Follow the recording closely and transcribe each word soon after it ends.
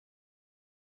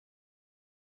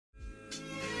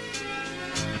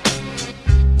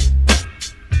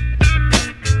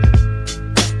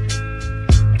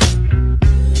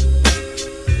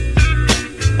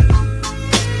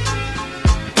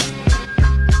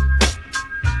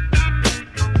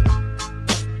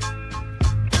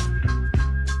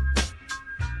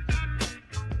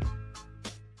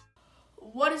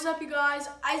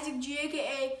G,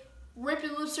 aka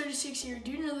Rippin'Lips 36 here,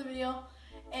 doing another video.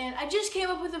 And I just came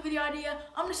up with a video idea.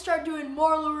 I'm gonna start doing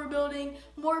more lure building,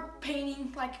 more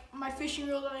painting, like my fishing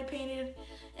reel that I painted.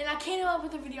 And I came up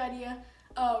with a video idea.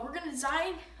 We're gonna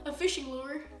design a fishing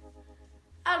lure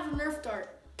out of a Nerf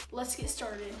dart. Let's get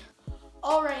started.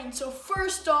 All right, so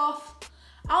first off,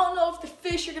 I don't know if the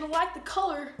fish are gonna like the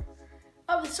color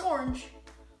of this orange.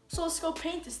 So let's go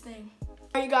paint this thing. All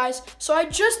right, you guys, so I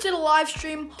just did a live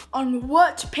stream on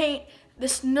what to paint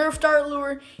this Nerf dart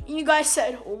lure, and you guys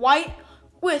said white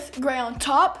with gray on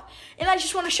top. And I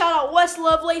just want to shout out Wes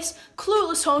Lovelace,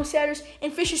 Clueless Homesteaders,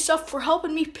 and Fishy Stuff for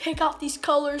helping me pick out these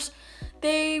colors.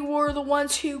 They were the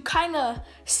ones who kind of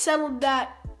settled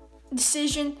that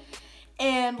decision.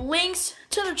 And links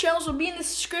to their channels will be in the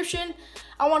description.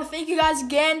 I want to thank you guys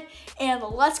again, and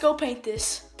let's go paint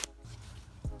this.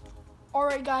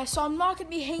 Alright guys, so I'm not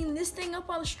going to be hanging this thing up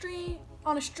on a string.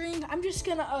 I'm just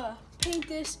going to paint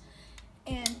this.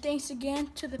 And thanks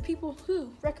again to the people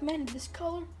who recommended this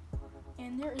color.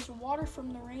 And there is water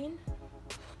from the rain.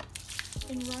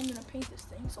 And I'm going to paint this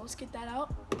thing. So let's get that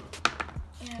out.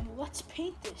 And let's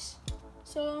paint this.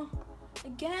 So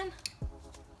again,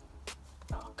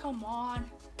 oh come on.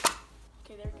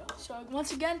 Okay, there we go. So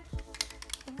once again,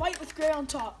 white with gray on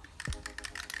top.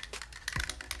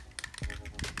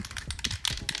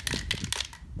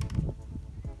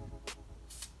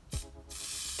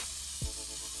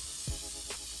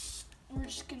 We're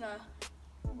just gonna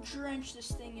drench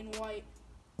this thing in white.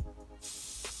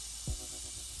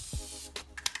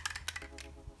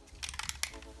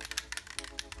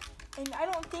 And I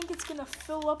don't think it's gonna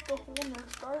fill up the whole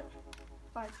Nerf dart.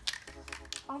 Like,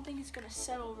 I don't think it's gonna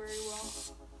settle very well.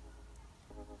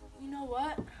 You know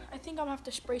what? I think I'm gonna have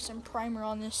to spray some primer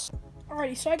on this.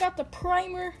 Alrighty, so I got the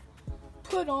primer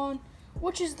put on,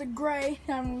 which is the gray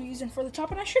that I'm using for the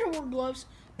top. And I should have worn gloves,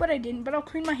 but I didn't. But I'll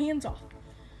clean my hands off.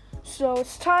 So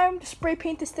it's time to spray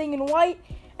paint this thing in white,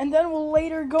 and then we'll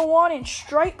later go on and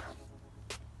stripe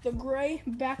the gray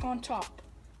back on top.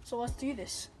 So let's do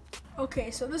this.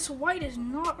 Okay, so this white is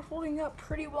not holding up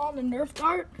pretty well on the Nerf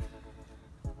dart,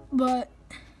 but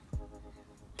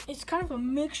it's kind of a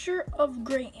mixture of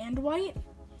gray and white,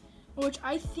 which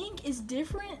I think is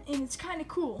different, and it's kind of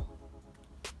cool.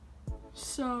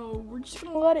 So we're just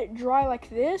gonna let it dry like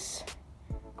this.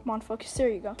 Come on, focus, there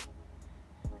you go.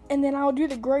 And then I'll do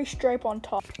the gray stripe on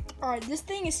top. All right, this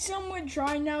thing is somewhat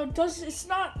dry now. It's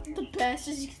not the best,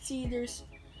 as you can see. There's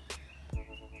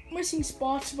missing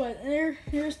spots, but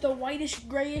here's the whitish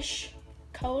grayish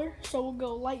color. So we'll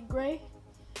go light gray,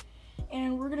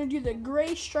 and we're gonna do the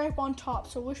gray stripe on top.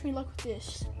 So wish me luck with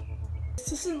this.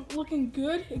 This isn't looking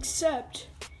good, except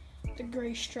the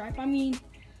gray stripe. I mean,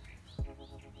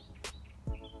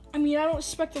 I don't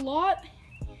expect a lot.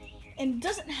 And it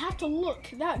doesn't have to look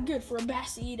that good for a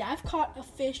bass to eat. I've caught a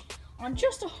fish on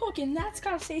just a hook, and that's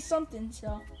gotta say something.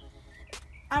 So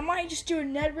I might just do a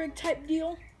Ned rig type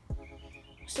deal.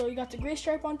 So you got the gray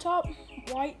stripe on top,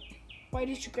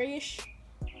 whitish grayish,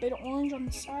 bit of orange on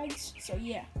the sides. So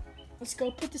yeah, let's go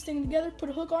put this thing together, put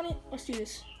a hook on it. Let's do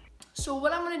this. So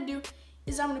what I'm gonna do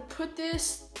is I'm gonna put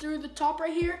this through the top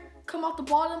right here, come out the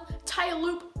bottom, tie a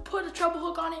loop, put a treble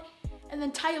hook on it, and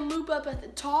then tie a loop up at the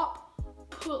top.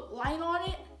 Put line on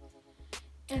it,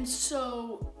 and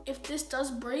so if this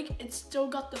does break, it's still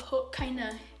got the hook kind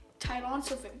of tied on,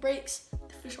 so if it breaks,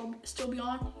 the fish will still be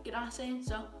on. You get what I'm saying?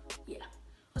 So yeah,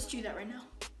 let's do that right now.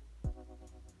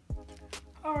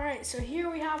 All right, so here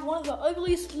we have one of the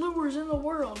ugliest lures in the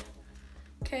world.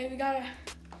 Okay, we got a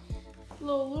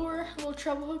little lure, a little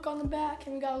treble hook on the back,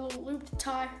 and we got a little loop to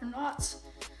tie or knots.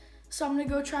 So I'm gonna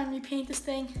go try and repaint this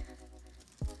thing.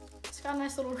 It's got a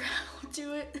nice little round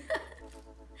to it.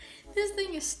 This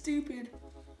thing is stupid.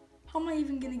 How am I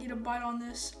even gonna get a bite on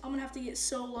this? I'm gonna have to get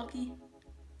so lucky.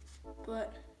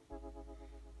 But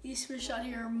these fish out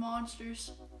here are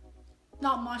monsters.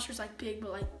 Not monsters like big,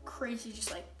 but like crazy,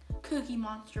 just like Cookie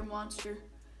Monster.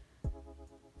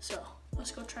 So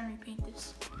let's go try and repaint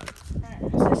this.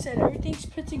 Alright, as I said, everything's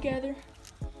put together.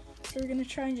 So we're gonna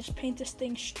try and just paint this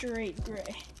thing straight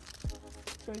gray.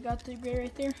 So we got the gray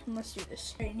right there, and let's do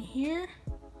this. Right in here,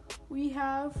 we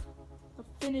have the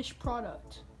finished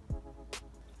product.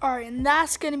 All right, and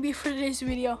that's gonna be for today's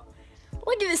video.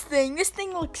 Look at this thing. This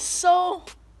thing looks so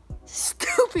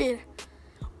stupid,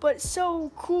 but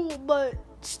so cool, but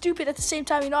stupid at the same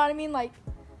time. You know what I mean? Like,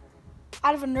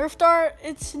 out of a Nerf dart,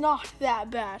 it's not that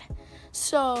bad.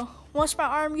 So once my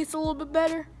arm gets a little bit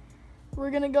better, we're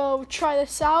gonna go try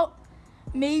this out.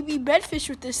 Maybe bedfish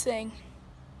with this thing.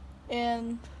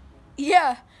 And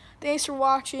yeah, thanks for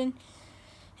watching.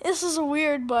 This is a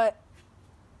weird but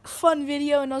fun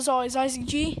video, and as always, Isaac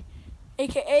G,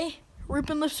 aka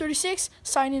Rippin'Lips 36,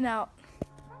 signing out.